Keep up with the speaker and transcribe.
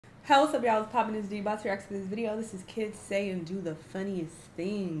Hey, what's up, y'all? It's Poppin' this D. About to react to this video. This is kids say and do the funniest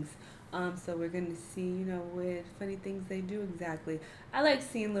things. So we're gonna see, what funny things they do exactly. I like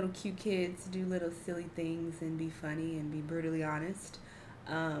seeing little cute kids do little silly things and be funny and be brutally honest.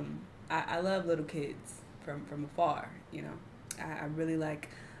 I love little kids from afar. I really like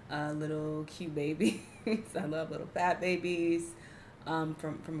little cute babies. I love little fat babies from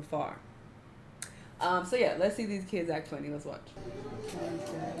afar. So yeah, let's see these kids act funny. Let's watch.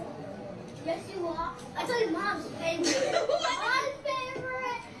 Yes, you are. I tell you, Mom's favorite. Mom's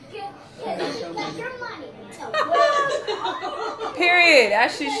favorite. Get your money. Period.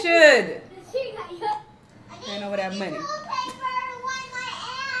 As she should. I know what that money.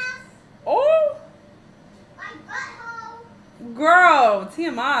 Oh. Girl,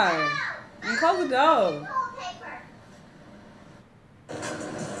 TMI. And close the door.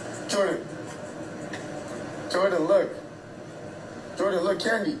 Jordan, look. Jordan, look,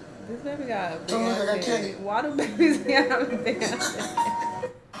 candy. This baby got a big Jordan, ass candy. head. Why do babies have a big ass head?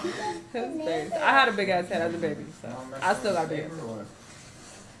 His face. I had a big ass head as a baby, so I still got a big ass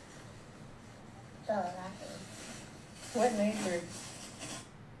head. What nature?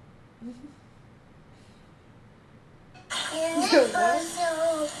 You're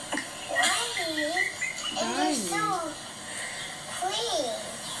so whiny, and you're so clean.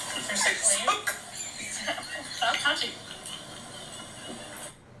 You're so clean? Stop touching.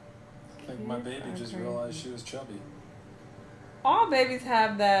 I think my baby just realized she was chubby. All babies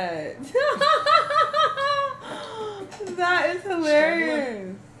have that. That is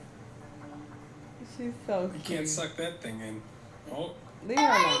hilarious. She's so cute. You can't suck that thing in. Oh. Leave her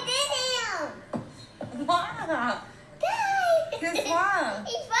alone. Wow. Guess what?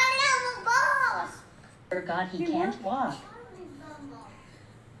 He's running out of balls. Forgot he can't walk.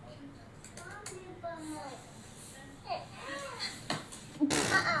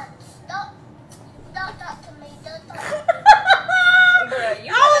 Don't talk to me. Don't talk to me.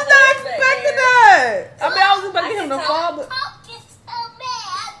 I was not expecting that. I mean, I was expecting him to fall, but...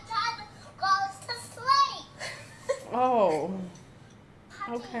 Oh.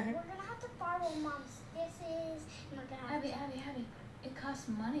 Okay. We're gonna have to borrow Mom's dishes, and we're gonna have Abby, it costs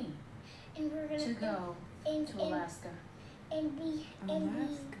money and we're gonna to go to Alaska. And we're gonna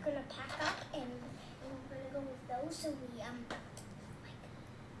pack up and we're gonna go with those, so we like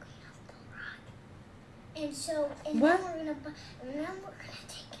clean off the rock. And so What? then we're gonna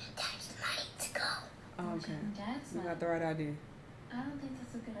take Dad's money to go. Oh, okay. Dad's You money. got the right idea. I don't think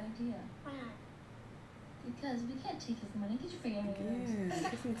that's a good idea. Why not? Because we can't take his money. Get your finger in yours. Yeah,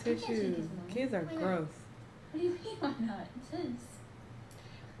 get some We can't take tissues. his money. Kids are gross. What do you mean why not? It's his.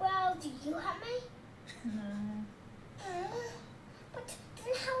 Well, do you have money? No. But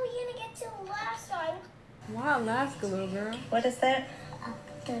then how are we gonna get to Alaska? Why Alaska, little girl? What is that?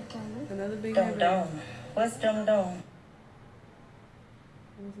 Another big Dum head. dum. What's dum dum?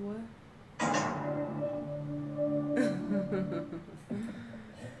 What's what?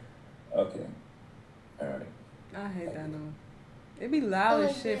 Okay. Alright. I hate that noise. It be loud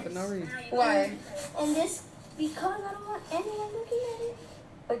as shit for no reason. Why? And this, because I don't want anyone looking at it.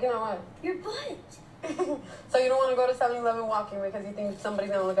 Looking at what? Your butt. So you don't want to go to 7-Eleven walking because you think somebody's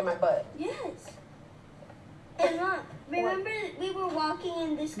going to look at my butt? Yes. And Mom, remember we were walking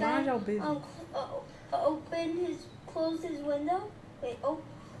and this guy Mind your business. closed his window. Wait,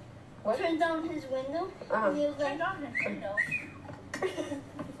 What? turned down his window. And he was like,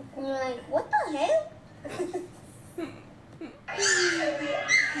 and you're like, what the hell?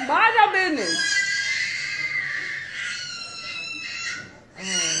 Mind your business.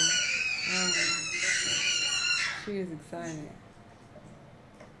 She is excited.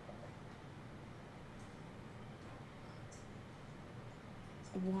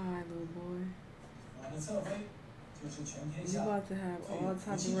 Why, little boy? You about to have all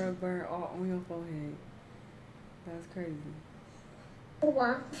type of rug burn all on your forehead. That's crazy.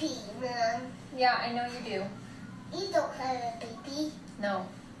 Want pee, Mom? Yeah, I know you do. You don't have a baby. No.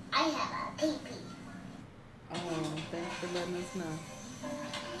 I have a baby. Oh, thanks for letting us know.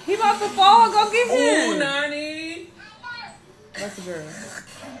 He about to fall. Go get him. Oh, Nani! That's a girl.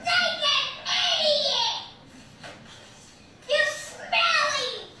 You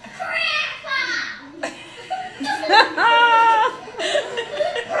smelly grandpa!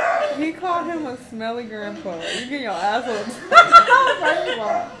 He called him a smelly grandpa. You get your ass up. First of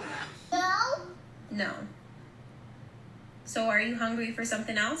all. No? No. So are you hungry for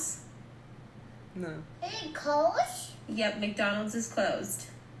something else? No. Is it closed? Yep, McDonald's is closed.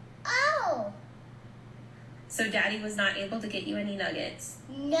 Oh. So Daddy was not able to get you any nuggets.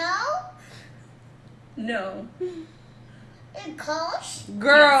 No? No. It costs?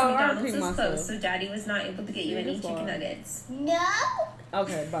 Girl, Yes, I McDonald's repeat is myself. closed, so Daddy was not able to get you Yeah, any that's chicken why. nuggets. No.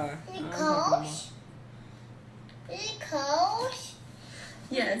 Okay, bye. It costs? It costs?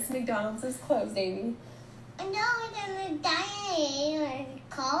 Yes, McDonald's is closed, Amy. No, it's on the diet. It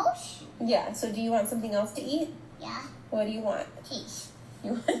costs? Yeah, so do you want something else to eat? Yeah. What do you want? Cheese.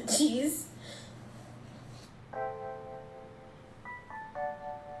 You want cheese?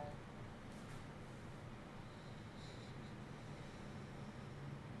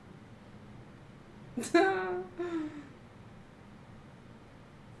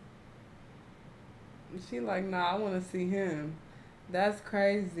 She like, nah, I want to see him. That's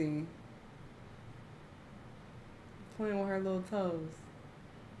crazy. Playing with her little toes.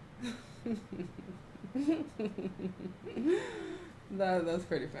 That's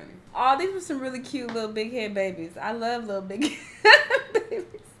pretty funny. Oh, these were some really cute little big head babies. I love little big head babies.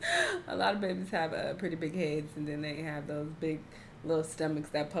 A lot of babies have pretty big heads, and then they have those big little stomachs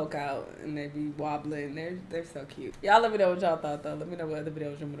that poke out, and they be wobbling. They're so cute. Y'all let me know what y'all thought, though. Let me know what other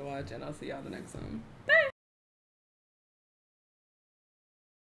videos you want me to watch, and I'll see y'all in the next one. Bye.